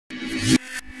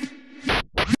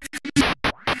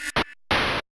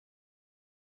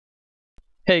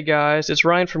Hey guys, it's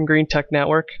Ryan from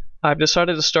GreenTechNetwork. I've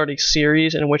decided to start a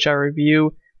series in which I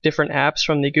review different apps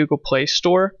from the Google Play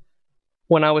Store.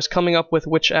 When I was coming up with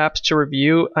which apps to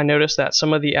review, I noticed that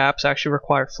some of the apps actually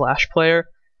require Flash Player,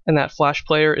 and that Flash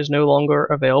Player is no longer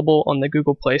available on the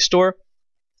Google Play Store.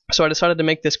 So I decided to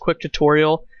make this quick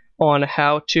tutorial on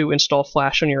how to install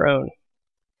Flash on your own.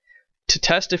 To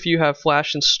test if you have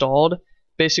Flash installed,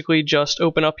 basically just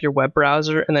open up your web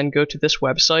browser and then go to this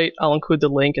website. I'll include the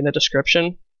link in the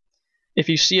description. If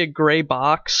you see a gray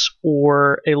box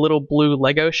or a little blue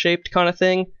Lego shaped kind of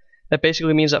thing, that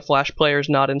basically means that Flash Player is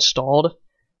not installed.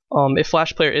 If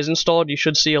Flash Player is installed, you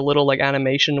should see a little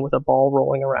animation with a ball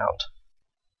rolling around.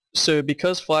 So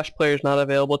because Flash Player is not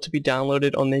available to be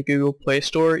downloaded on the Google Play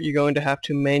Store, you're going to have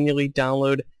to manually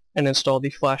download and install the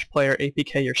Flash Player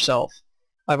APK yourself.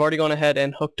 I've already gone ahead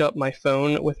and hooked up my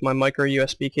phone with my micro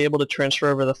USB cable to transfer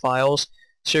over the files,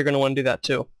 so you're going to want to do that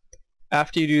too.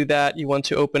 After you do that, you want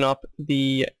to open up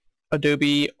the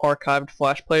Adobe Archived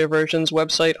Flash Player Versions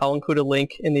website. I'll include a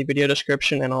link in the video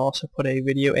description, and I'll also put a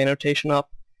video annotation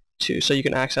up so you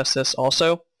can access this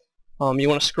also. You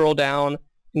want to scroll down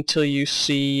until you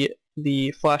see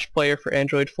the Flash Player for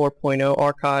Android 4.0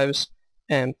 archives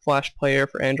and Flash Player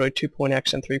for Android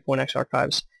 2.x and 3.x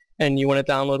archives. And you want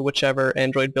to download whichever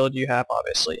Android build you have,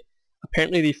 obviously.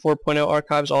 Apparently the 4.0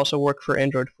 archives also work for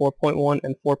Android 4.1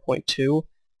 and 4.2,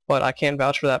 but I can't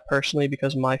vouch for that personally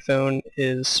because my phone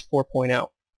is 4.0.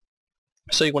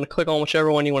 So you want to click on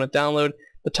whichever one you want to download.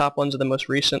 The top ones are the most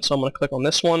recent, so I'm going to click on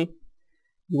this one.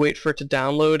 You wait for it to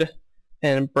download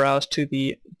and browse to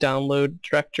the download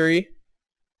directory,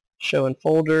 show in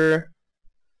folder,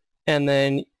 and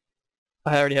then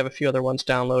I already have a few other ones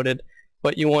downloaded,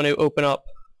 but you want to open up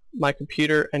my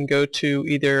computer and go to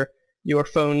either your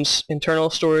phone's internal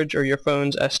storage or your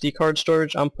phone's SD card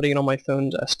storage. I'm putting it on my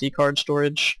phone's SD card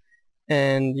storage,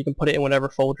 and you can put it in whatever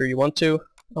folder you want to.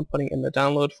 I'm putting it in the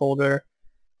download folder,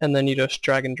 and then you just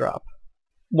drag and drop.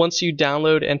 Once you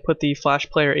download and put the Flash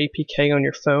Player APK on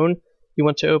your phone, you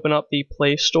want to open up the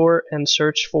Play Store and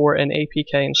search for an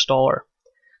APK installer.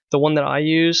 The one that I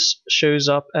use shows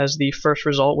up as the first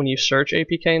result when you search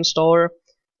APK installer.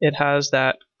 It has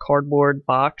that cardboard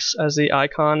box as the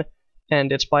icon,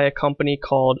 and it's by a company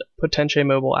called Potentia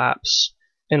Mobile Apps.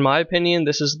 In my opinion,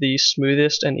 this is the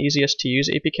smoothest and easiest to use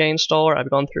APK installer. I've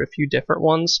gone through a few different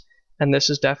ones, and this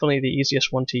is definitely the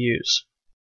easiest one to use.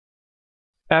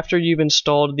 After you've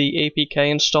installed the APK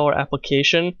installer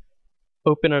application,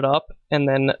 open it up and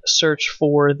then search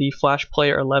for the Flash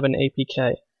Player 11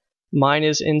 APK. Mine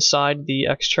is inside the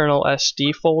external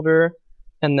SD folder,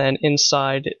 and then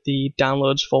inside the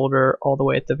downloads folder all the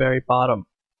way at the very bottom.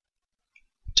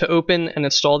 To open and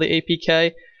install the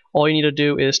APK, all you need to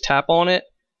do is tap on it,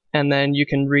 and then you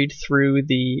can read through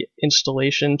the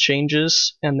installation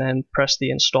changes and then press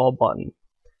the install button.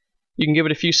 You can give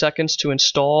it a few seconds to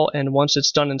install, and once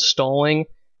it's done installing,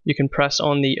 you can press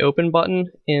on the open button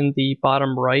in the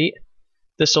bottom right.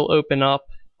 This will open up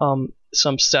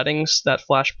some settings that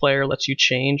Flash Player lets you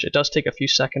change. It does take a few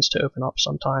seconds to open up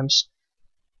sometimes.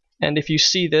 And if you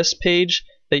see this page,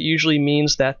 that usually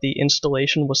means that the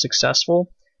installation was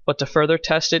successful. But to further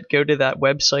test it, go to that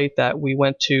website that we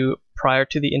went to prior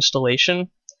to the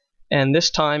installation. And this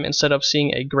time, instead of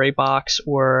seeing a gray box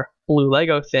or blue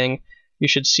Lego thing, you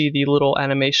should see the little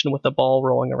animation with the ball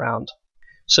rolling around.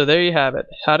 So there you have it,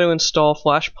 how to install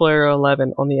Flash Player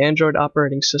 11 on the Android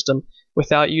operating system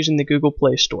without using the Google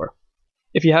Play Store.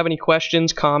 If you have any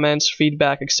questions, comments,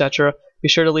 feedback, etc., be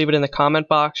sure to leave it in the comment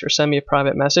box or send me a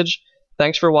private message.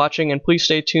 Thanks for watching, and please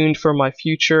stay tuned for my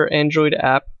future Android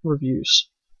app reviews.